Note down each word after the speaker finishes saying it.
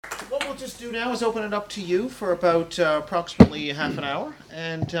What we'll just do now is open it up to you for about approximately half an hour,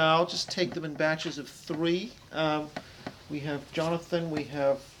 and I'll just take them in batches of 3. We have Jonathan, we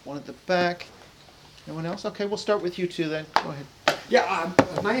have one at the back. Anyone else? Okay, we'll start with you two then. Go ahead. Yeah,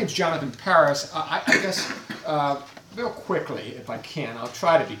 my name's Jonathan Paris. I guess real quickly, if I can, I'll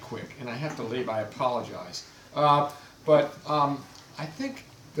try to be quick, and I have to leave, I apologize. But I think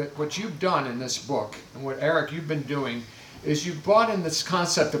that what you've done in this book, and what Eric, you've been doing, is you've brought in this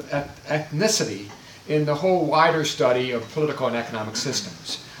concept of ethnicity in the whole wider study of political and economic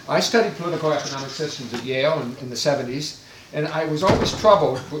systems. I studied political economic systems at Yale in the 70s, and I was always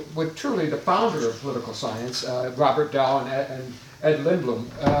troubled with truly the founder of political science, Robert Dow and Ed Lindblom,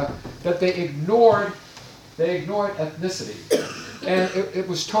 that they ignored ethnicity. And it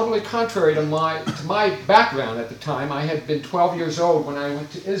was totally contrary to my background at the time. I had been 12 years old when I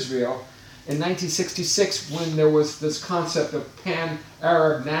went to Israel in 1966, when there was this concept of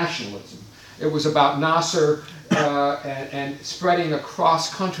pan-Arab nationalism. It was about Nasser and spreading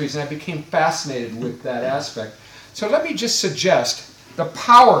across countries, and I became fascinated with that aspect. So let me just suggest the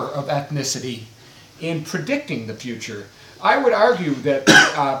power of ethnicity in predicting the future. I would argue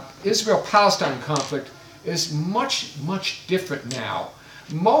that Israel-Palestine conflict is much, much different now.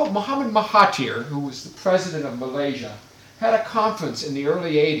 Mohammed Mahathir, who was the president of Malaysia, had a conference in the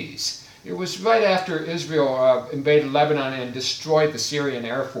early 80s. It was right after Israel invaded Lebanon and destroyed the Syrian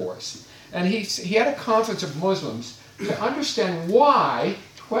Air Force. And he had a conference of Muslims to understand why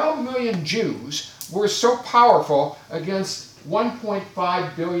 12 million Jews were so powerful against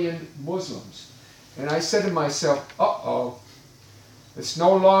 1.5 billion Muslims. And I said to myself, uh-oh, it's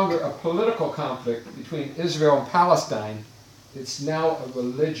no longer a political conflict between Israel and Palestine. It's now a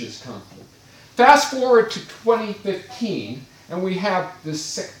religious conflict. Fast forward to 2015, and we have this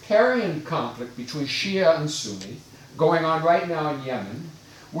sectarian conflict between Shia and Sunni going on right now in Yemen.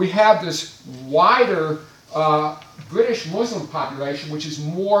 We have this wider British Muslim population, which is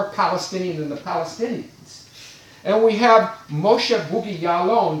more Palestinian than the Palestinians. And we have Moshe Bughi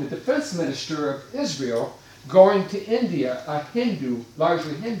Ya'alon, the defense minister of Israel, going to India, a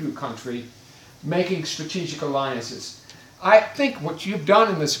largely Hindu country, making strategic alliances. I think what you've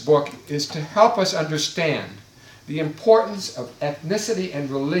done in this book is to help us understand the importance of ethnicity and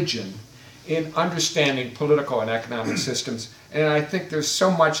religion in understanding political and economic systems. And I think there's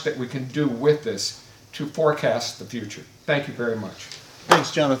so much that we can do with this to forecast the future. Thank you very much.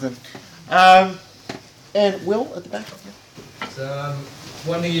 Thanks, Jonathan. And Will at the back. So,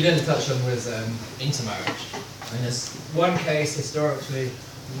 one thing you didn't touch on was intermarriage. And there's one case historically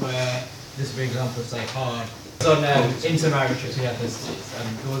where this would be an example of, say, hard. It's on intermarriage between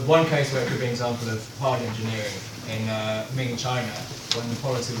ethnicities. There was one case where it could be an example of hard engineering in Ming, China, when the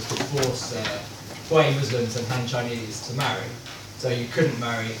policy was to force Hui Muslims and Han Chinese to marry. So you couldn't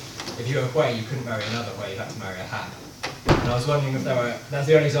marry, if you were Hui, you couldn't marry another Hui, you had to marry a Han. And I was wondering if that's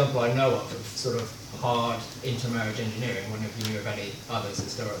the only example I know of sort of hard intermarriage engineering. I wonder if you knew of any others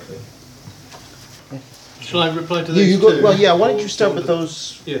historically. Shall I reply to those two? Well, yeah, why don't you start with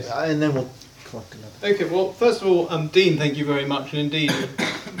those, yes. And then we'll collect another. Okay, well, first of all, Dean, thank you very much. And indeed,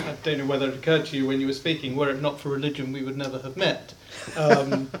 I don't know whether it occurred to you when you were speaking, were it not for religion, we would never have met.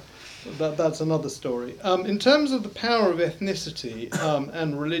 That's another story. In terms of the power of ethnicity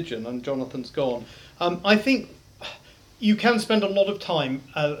and religion, and Jonathan's gone, I think you can spend a lot of time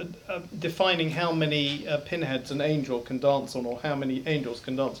defining how many pinheads an angel can dance on, or how many angels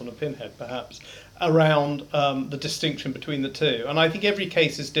can dance on a pinhead, perhaps, around the distinction between the two. And I think every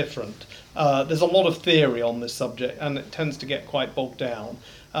case is different. There's a lot of theory on this subject, and it tends to get quite bogged down.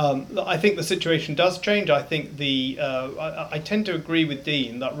 I think the situation does change. I think I tend to agree with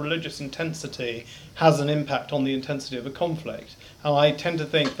Dean that religious intensity has an impact on the intensity of a conflict. And I tend to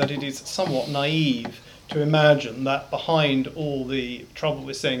think that it is somewhat naive to imagine that behind all the trouble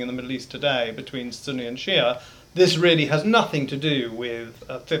we're seeing in the Middle East today between Sunni and Shia, this really has nothing to do with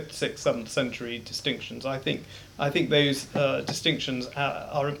 5th, 6th, 7th century distinctions. I think those distinctions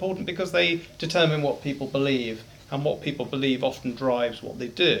are important because they determine what people believe, and what people believe often drives what they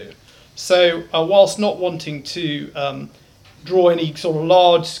do. So whilst not wanting to draw any sort of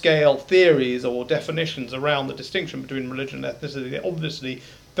large-scale theories or definitions around the distinction between religion and ethnicity, they're obviously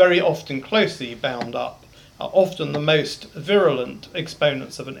very often closely bound up. Often the most virulent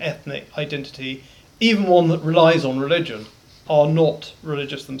exponents of an ethnic identity, even one that relies on religion, are not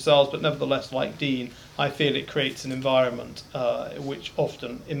religious themselves, but nevertheless, like Dean, I feel it creates an environment which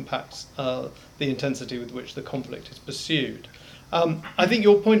often impacts the intensity with which the conflict is pursued. I think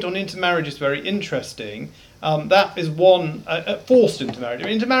your point on intermarriage is very interesting. That is one forced intermarriage. I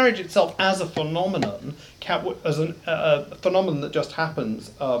mean, intermarriage itself, as a phenomenon, as a phenomenon that just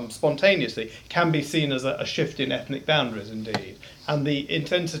happens spontaneously, can be seen as a shift in ethnic boundaries, indeed. And the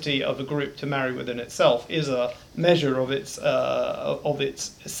intensity of a group to marry within itself is a measure of its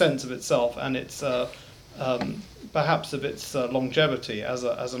sense of itself and its perhaps of its longevity as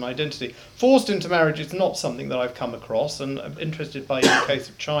an identity. Forced intermarriage is not something that I've come across, and I'm interested by the case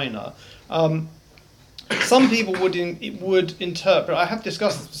of China. Some people would interpret, I have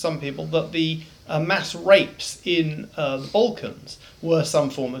discussed this with some people, that the mass rapes in the Balkans were some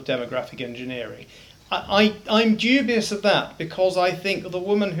form of demographic engineering. I'm dubious of that, because I think the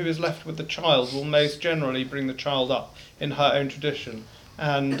woman who is left with the child will most generally bring the child up in her own tradition.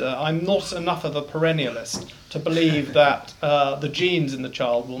 And I'm not enough of a perennialist to believe that the genes in the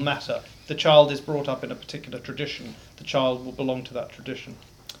child will matter. If the child is brought up in a particular tradition, the child will belong to that tradition.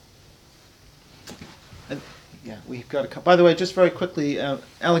 Yeah, we've got a couple. By the way, just very quickly,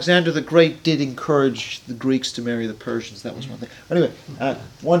 Alexander the Great did encourage the Greeks to marry the Persians. That was one thing. Anyway,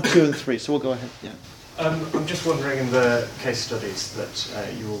 1, 2, and 3. So we'll go ahead. Yeah. I'm just wondering, in the case studies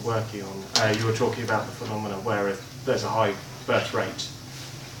that you were working on, you were talking about the phenomena where if there's a high birth rate,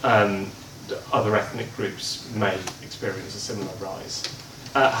 other ethnic groups may experience a similar rise.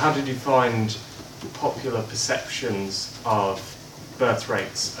 How did you find popular perceptions of birth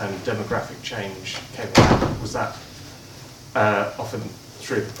rates and demographic change came about? Was that often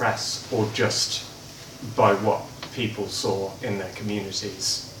through the press, or just by what people saw in their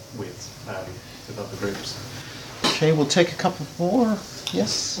communities with other groups? Okay, we'll take a couple more.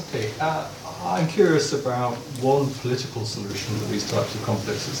 Yes? Okay, I'm curious about one political solution to these types of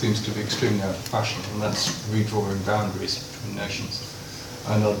conflicts that seems to be extremely out of fashion, and that's redrawing boundaries between nations.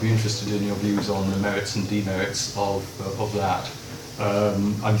 And I'd be interested in your views on the merits and demerits of that.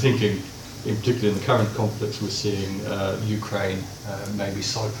 I'm thinking, in particular in the current conflicts, we're seeing Ukraine, maybe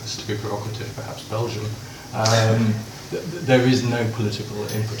Cyprus to be provocative, perhaps Belgium. There is no political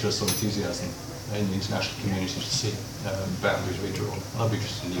impetus or enthusiasm in the international community to see boundaries redrawn. I'd be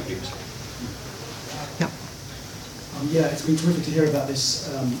interested in your views. Yeah, it's been terrific to hear about this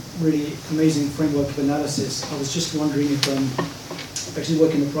really amazing framework of analysis. I was just wondering if I actually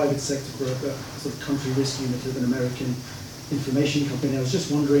work in the private sector for a sort of country risk unit of an American information company. I was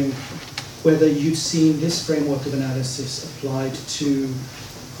just wondering whether you'd seen this framework of analysis applied to,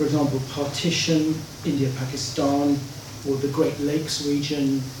 for example, partition, India, Pakistan, or the Great Lakes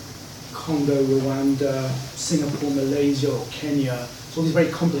region, Congo, Rwanda, Singapore, Malaysia, or Kenya. So all these very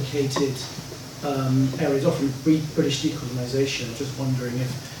complicated areas, often British decolonization. I'm just wondering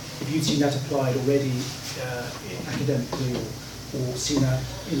if you'd seen that applied already academically, or seen that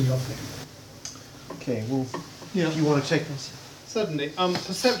in the offing. Okay, well, if you want to take this. Certainly.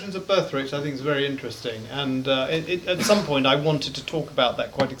 Perceptions of birth rates, I think, is very interesting, and at some point I wanted to talk about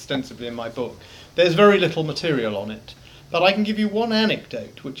that quite extensively in my book. There's very little material on it, but I can give you one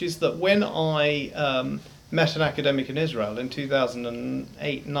anecdote, which is that when I met an academic in Israel in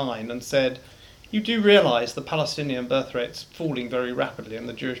 2008-9 and said, you do realise the Palestinian birth rate's falling very rapidly and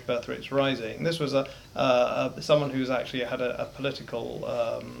the Jewish birth rate's rising. This was someone who's actually had a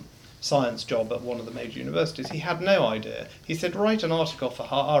political science job at one of the major universities. He had no idea. He said, write an article for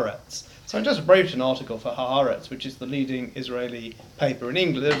Haaretz. So I just wrote an article for Haaretz, which is the leading Israeli paper in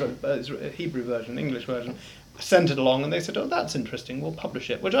English, Hebrew version, English version. I sent it along and they said, oh, that's interesting, we'll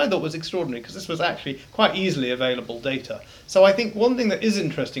publish it, which I thought was extraordinary because this was actually quite easily available data. So I think one thing that is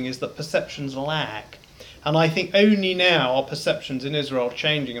interesting is that perceptions lag. And I think only now are perceptions in Israel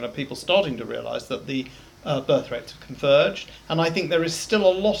changing and are people starting to realise that the birth rates have converged. And I think there is still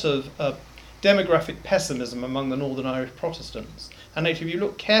a lot of demographic pessimism among the Northern Irish Protestants. And actually, if you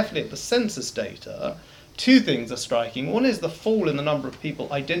look carefully at the census data, two things are striking. One is the fall in the number of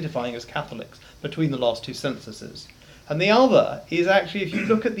people identifying as Catholics between the last two censuses. And the other is actually, if you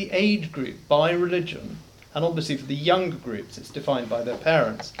look at the age group by religion, and obviously for the younger groups it's defined by their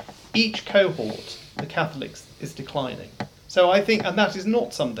parents, each cohort, the Catholics, is declining. So I think, and that is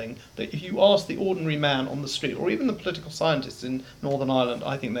not something that if you ask the ordinary man on the street, or even the political scientists in Northern Ireland,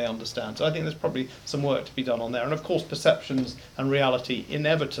 I think they understand. So I think there's probably some work to be done on there. And of course, perceptions and reality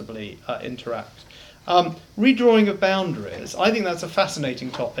inevitably interact. Redrawing of boundaries, I think that's a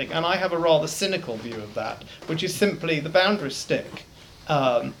fascinating topic, and I have a rather cynical view of that, which is simply the boundaries stick,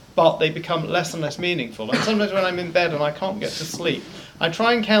 but they become less and less meaningful. And sometimes when I'm in bed and I can't get to sleep, I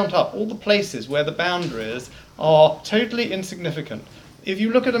try and count up all the places where the boundaries are totally insignificant. If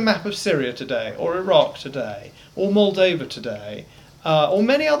you look at a map of Syria today, or Iraq today, or Moldova today, or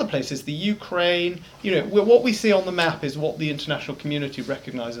many other places, the Ukraine, what we see on the map is what the international community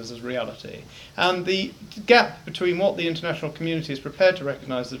recognises as reality. And the gap between what the international community is prepared to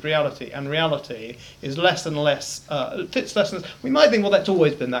recognise as reality and reality is less and less, fits less and less. We might think, well, that's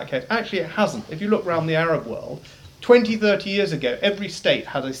always been that case. Actually, it hasn't. If you look around the Arab world, 20, 30 years ago, every state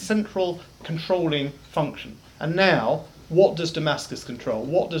had a central controlling function. And now, what does Damascus control?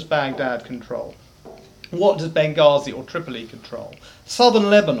 What does Baghdad control? What does Benghazi or Tripoli control? Southern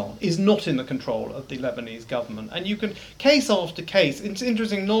Lebanon is not in the control of the Lebanese government. And you can, case after case, it's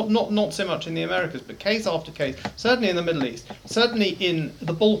interesting, not so much in the Americas, but case after case, certainly in the Middle East, certainly in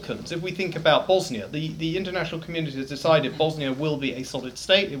the Balkans. If we think about Bosnia, the international community has decided Bosnia will be a solid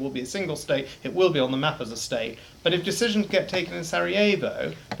state, it will be a single state, it will be on the map as a state. But if decisions get taken in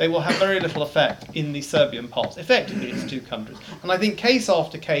Sarajevo, they will have very little effect in the Serbian parts. Effectively, it's two countries. And I think case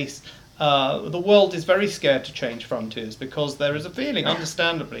after case, the world is very scared to change frontiers because there is a feeling,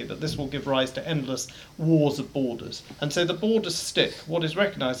 understandably, that this will give rise to endless wars of borders. And so the borders stick. What is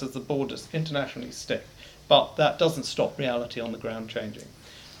recognised as the borders internationally stick. But that doesn't stop reality on the ground changing.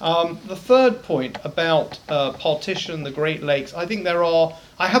 The third point about partition, the Great Lakes, I think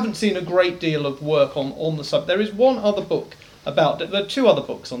I haven't seen a great deal of work on the subject. There is one other book there are two other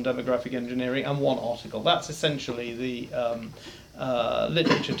books on demographic engineering and one article. That's essentially the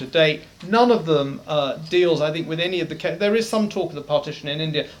literature to date. None of them deals, I think, with any of the cases. There is some talk of the partition in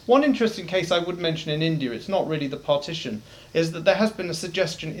India. One interesting case I would mention in India, it's not really the partition, is that there has been a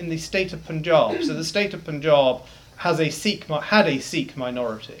suggestion in the state of Punjab. So the state of Punjab had a Sikh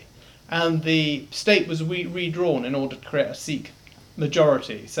minority, and the state was redrawn in order to create a Sikh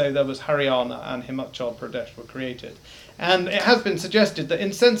majority. So there was Haryana and Himachal Pradesh were created. And it has been suggested that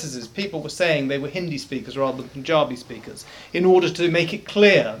in censuses people were saying they were Hindi speakers rather than Punjabi speakers in order to make it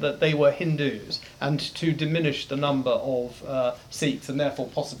clear that they were Hindus and to diminish the number of Sikhs and therefore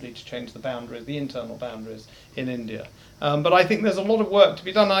possibly to change the boundaries, the internal boundaries in India. But I think there's a lot of work to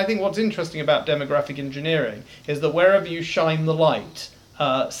be done. I think what's interesting about demographic engineering is that wherever you shine the light,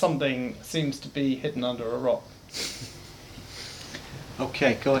 something seems to be hidden under a rock.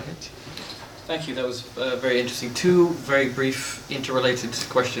 Okay, go ahead. Thank you. That was very interesting. Two very brief, interrelated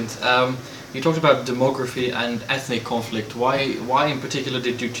questions. You talked about demography and ethnic conflict. Why in particular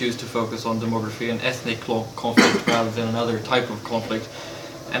did you choose to focus on demography and ethnic conflict rather than another type of conflict?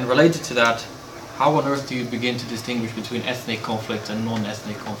 And related to that, how on earth do you begin to distinguish between ethnic conflicts and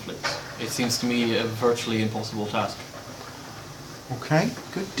non-ethnic conflicts? It seems to me a virtually impossible task. Okay,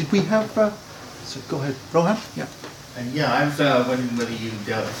 good. Did we have... so go ahead. Rohan? Yeah. Yeah, I was wondering whether you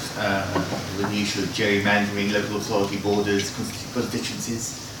dealt with the issue of gerrymandering, local authority borders,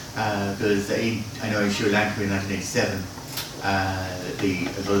 constituencies, because I know in Sri Lanka in 1987,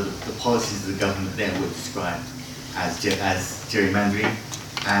 the policies of the government there were described as gerrymandering,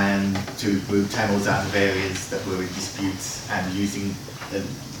 and to move Tamils out of areas that were in disputes and using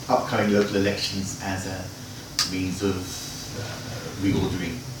upcoming local elections as a means of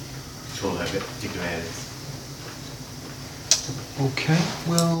reordering control over particular areas. Okay,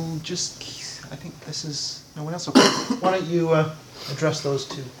 well, I think this is no one else. Okay. Why don't you address those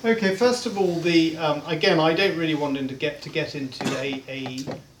two? Okay, first of all, again, I don't really want to get into a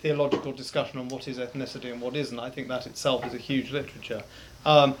theological discussion on what is ethnicity and what isn't. I think that itself is a huge literature.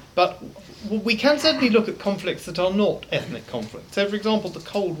 But we can certainly look at conflicts that are not ethnic conflicts. So, for example, the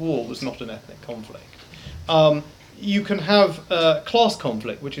Cold War was not an ethnic conflict. You can have class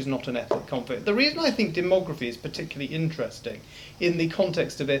conflict, which is not an ethnic conflict. The reason I think demography is particularly interesting in the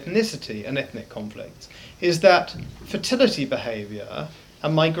context of ethnicity and ethnic conflicts is that fertility behaviour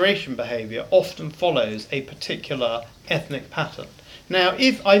and migration behaviour often follows a particular ethnic pattern. Now,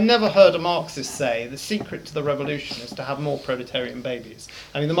 I've never heard a Marxist say the secret to the revolution is to have more proletarian babies.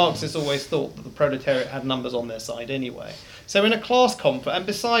 I mean, the Marxists always thought that the proletariat had numbers on their side anyway. So in a class conflict, and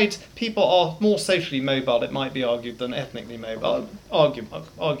besides, people are more socially mobile, it might be argued, than ethnically mobile,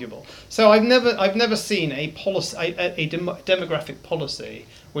 arguable. So I've never seen a demographic policy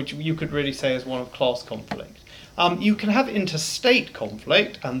which you could really say is one of class conflict. You can have interstate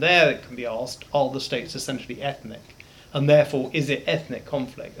conflict, and there it can be asked, are the states essentially ethnic? And therefore, is it ethnic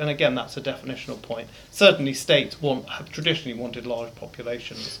conflict? And again, that's a definitional point. Certainly states have traditionally wanted large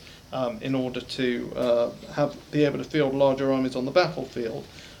populations in order to be able to field larger armies on the battlefield.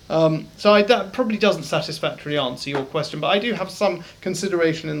 So that probably doesn't satisfactorily answer your question, but I do have some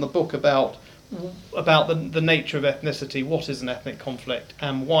consideration in the book about the nature of ethnicity, what is an ethnic conflict,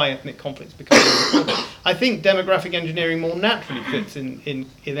 and why ethnic conflicts become important. I think demographic engineering more naturally fits in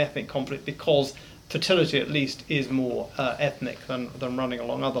ethnic conflict because fertility at least is more ethnic than running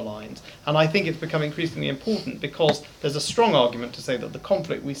along other lines. And I think it's become increasingly important because there's a strong argument to say that the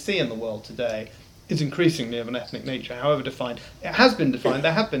conflict we see in the world today is increasingly of an ethnic nature, however defined. It has been defined.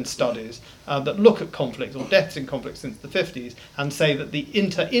 There have been studies that look at conflict or deaths in conflict since the 50s and say that the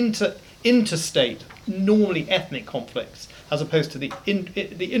interstate, normally ethnic conflicts, as opposed to the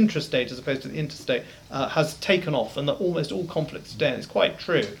intrastate, as opposed to the interstate, has taken off, and that almost all conflicts today, and it's quite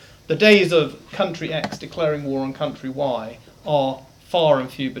true. The days of country X declaring war on country Y are far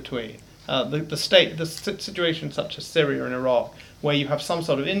and few between. The situation such as Syria and Iraq, where you have some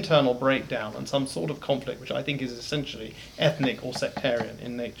sort of internal breakdown and some sort of conflict, which I think is essentially ethnic or sectarian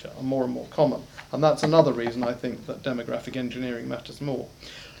in nature, are more and more common. And that's another reason I think that demographic engineering matters more.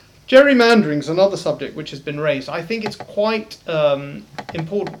 Gerrymandering is another subject which has been raised. I think it's quite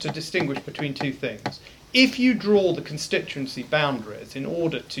important to distinguish between two things. If you draw the constituency boundaries in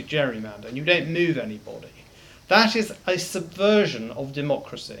order to gerrymander and you don't move anybody, that is a subversion of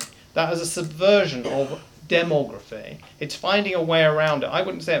democracy. That is a subversion of demography. It's finding a way around it. I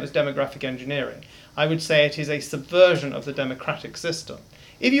wouldn't say it was demographic engineering. I would say it is a subversion of the democratic system.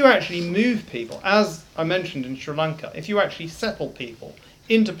 If you actually move people, as I mentioned in Sri Lanka, if you actually settle people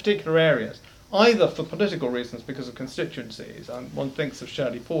into particular areas, either for political reasons because of constituencies, and one thinks of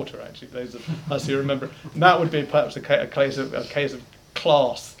Shirley Porter actually, those of us who remember, and that would be perhaps a case of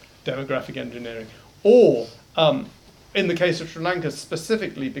class demographic engineering, or in the case of Sri Lanka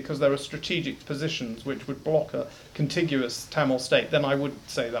specifically because there are strategic positions which would block a contiguous Tamil state, then I would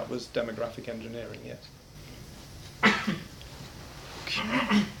say that was demographic engineering, yes.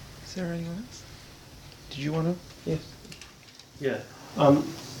 Okay. Is there anyone else? Did you want to? Yes. Yeah.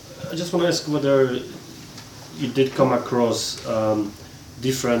 I just want to ask whether you did come across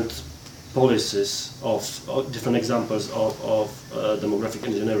different policies of different examples of demographic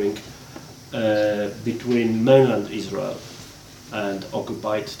engineering between mainland Israel and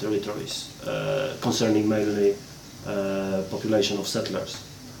occupied territories, concerning mainly population of settlers,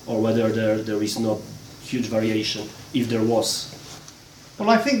 or whether there is not huge variation, if there was. Well,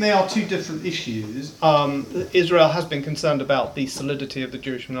 I think they are two different issues. Israel has been concerned about the solidity of the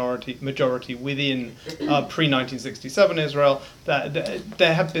Jewish majority within pre-1967 Israel.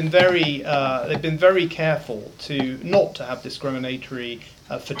 They have been they've been very careful not to have discriminatory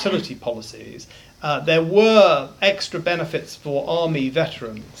fertility policies. There were extra benefits for army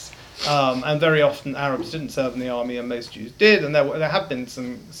veterans, and very often Arabs didn't serve in the army, and most Jews did. And there have been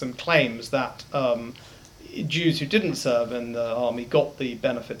some claims that Jews who didn't serve in the army got the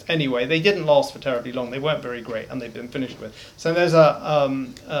benefits anyway. They didn't last for terribly long. They weren't very great, and they've been finished with. So there's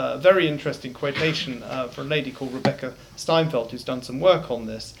a very interesting quotation from a lady called Rebecca Steinfeld, who's done some work on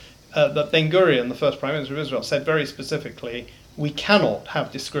this, that Ben Gurion, the first Prime Minister of Israel, said very specifically, we cannot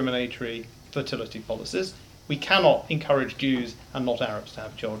have discriminatory fertility policies. We cannot encourage Jews and not Arabs to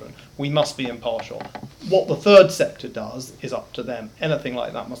have children. We must be impartial. What the third sector does is up to them. Anything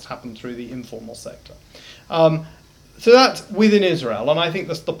like that must happen through the informal sector. So that's within Israel, and I think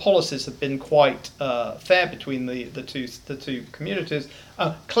the policies have been quite fair between the two communities.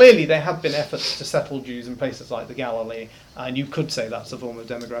 Clearly, there have been efforts to settle Jews in places like the Galilee, and you could say that's a form of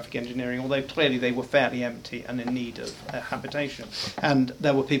demographic engineering, although clearly they were fairly empty and in need of habitation, and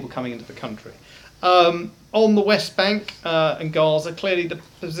there were people coming into the country. On the West Bank and Gaza, clearly the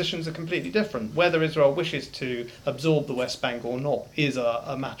positions are completely different. Whether Israel wishes to absorb the West Bank or not is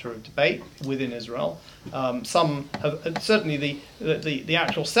a matter of debate within Israel. Some have, certainly the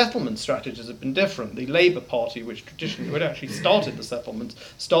actual settlement strategies have been different. The Labour Party, which traditionally had actually started the settlements,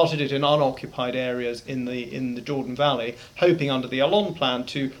 started it in unoccupied areas in the Jordan Valley, hoping under the Alon plan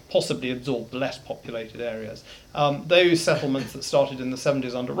to possibly absorb the less populated areas. Those settlements that started in the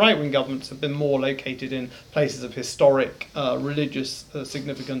 70s under right-wing governments have been more located in places of historic religious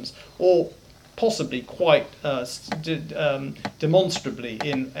significance, or possibly quite demonstrably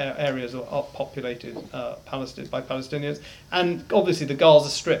in areas populated by Palestinians. And obviously the Gaza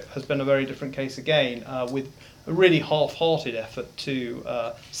Strip has been a very different case again, with a really half-hearted effort to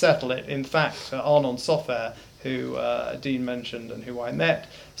settle it. In fact, Arnon Sofer, who Dean mentioned and who I met,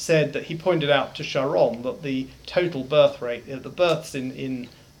 said that he pointed out to Sharon that the total birth rate, the births in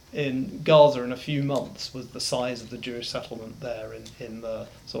Gaza in a few months was the size of the Jewish settlement there in the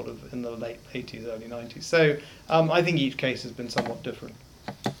late 80s, early 90s. So I think each case has been somewhat different.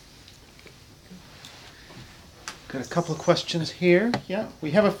 Got a couple of questions here. Yeah,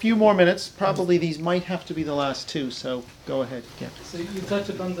 we have a few more minutes. Probably these might have to be the last two, so go ahead. Yeah. So you touched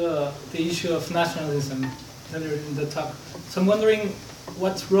upon the issue of nationalism earlier in the talk. So I'm wondering,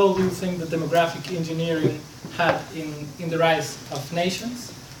 what role do you think that demographic engineering had in the rise of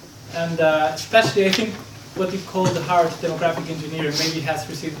nations? And especially, I think what you call the hard demographic engineering maybe has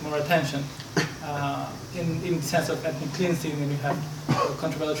received more attention in the sense of ethnic cleansing, and you have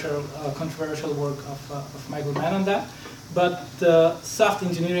controversial work of Michael Mann on that. But soft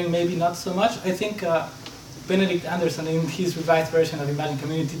engineering, maybe not so much. I think Benedict Anderson, in his revised version of Imagined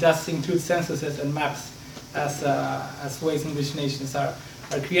Community, does include censuses and maps as ways in which nations are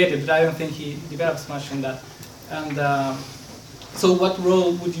created, but I don't think he develops much in that. And so what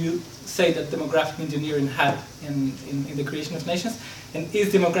role would you say that demographic engineering had in the creation of nations? And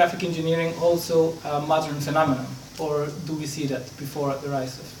is demographic engineering also a modern phenomenon, or do we see that before the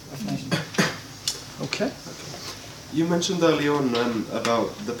rise of nations? Okay. You mentioned early on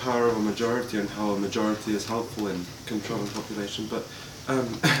about the power of a majority and how a majority is helpful in controlling population, but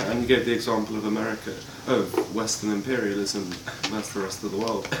and you gave the example of America, of Western imperialism versus the rest of the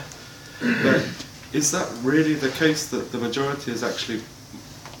world. But is that really the case, that the majority is actually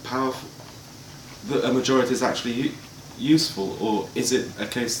powerful, that a majority is actually useful, or is it a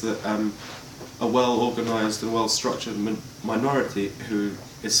case that a well-organised and well-structured minority who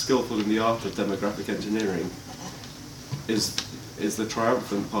is skillful in the art of demographic engineering is the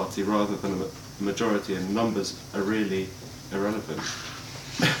triumphant party rather than a majority, and numbers are really irrelevant?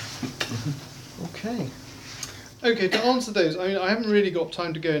 Okay. Okay, to answer those, I mean, I haven't really got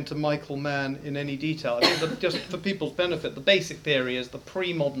time to go into Michael Mann in any detail. I think that just for people's benefit, the basic theory is the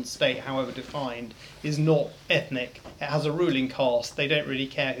pre-modern state, however defined, is not ethnic. It has a ruling caste. They don't really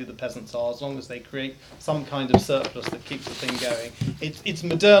care who the peasants are, as long as they create some kind of surplus that keeps the thing going. It's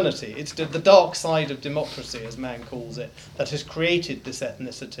modernity. It's the dark side of democracy, as Mann calls it, that has created this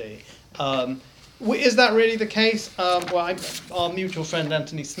ethnicity. Is that really the case? Our mutual friend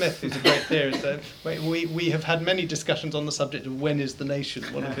Anthony Smith, who's a great theorist, we have had many discussions on the subject of when is the nation,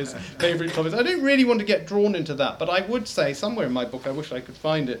 one of his favourite topics. I don't really want to get drawn into that, but I would say somewhere in my book, I wish I could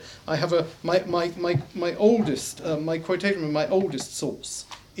find it, I have my quotation from my oldest source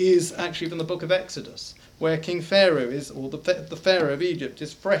is actually from the book of Exodus, where King Pharaoh the Pharaoh of Egypt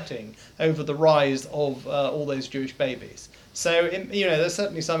is fretting over the rise of all those Jewish babies. So, there's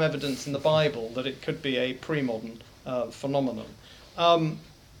certainly some evidence in the Bible that it could be a pre-modern phenomenon.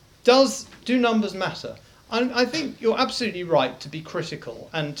 Do numbers matter? I think you're absolutely right to be critical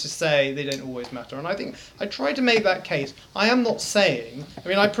and to say they don't always matter. And I think I try to make that case. I am not saying,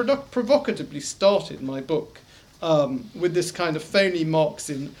 I provocatively started my book with this kind of phony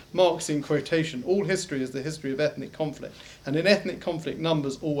Marxian quotation. All history is the history of ethnic conflict, and in ethnic conflict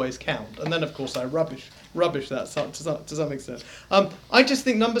numbers always count. And then of course I rubbish that to some extent. I just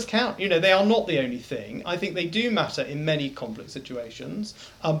think numbers count. They are not the only thing. I think they do matter in many conflict situations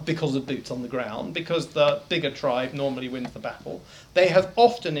because of boots on the ground, because the bigger tribe normally wins the battle. They have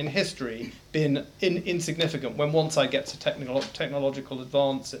often in history been insignificant. When one side gets a technological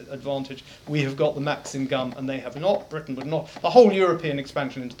advantage, we have got the Maxim gun and they have not. Britain would not. The whole European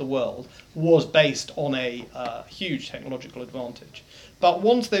expansion into the world was based on a huge technological advantage. But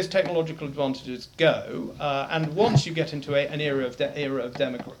once those technological advantages go, and once you get into an era of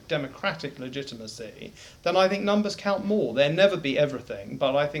democratic legitimacy, then I think numbers count more. They'll never be everything,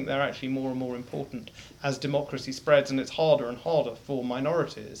 but I think they're actually more and more important as democracy spreads, and it's harder and harder for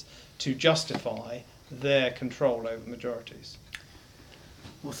minorities to justify their control over majorities.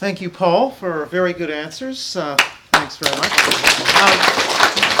 Well, thank you, Paul, for very good answers. Thanks very much.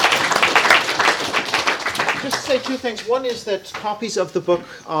 Just to say two things. One is that copies of the book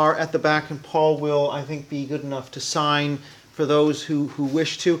are at the back, and Paul will, I think, be good enough to sign for those who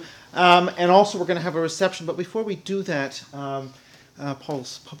wish to. And also we're going to have a reception. But before we do that,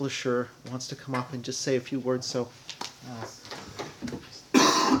 Paul's publisher wants to come up and just say a few words. So,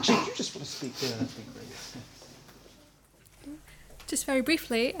 actually, if you just want to speak there, that'd be great. Just very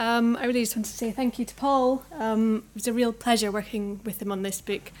briefly, I really just want to say thank you to Paul. It was a real pleasure working with him on this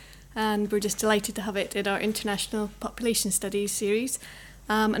book, and we're just delighted to have it in our International Population Studies series.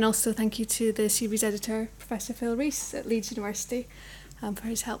 And also thank you to the series editor, Professor Phil Rees at Leeds University, for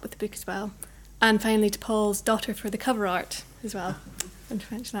his help with the book as well. And finally to Paul's daughter for the cover art as well. I want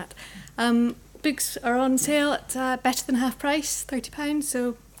to mention that. Books are on sale at better than half price, £30,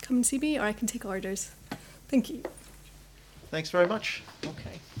 so come and see me, or I can take orders. Thank you. Thanks very much.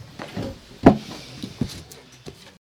 Okay.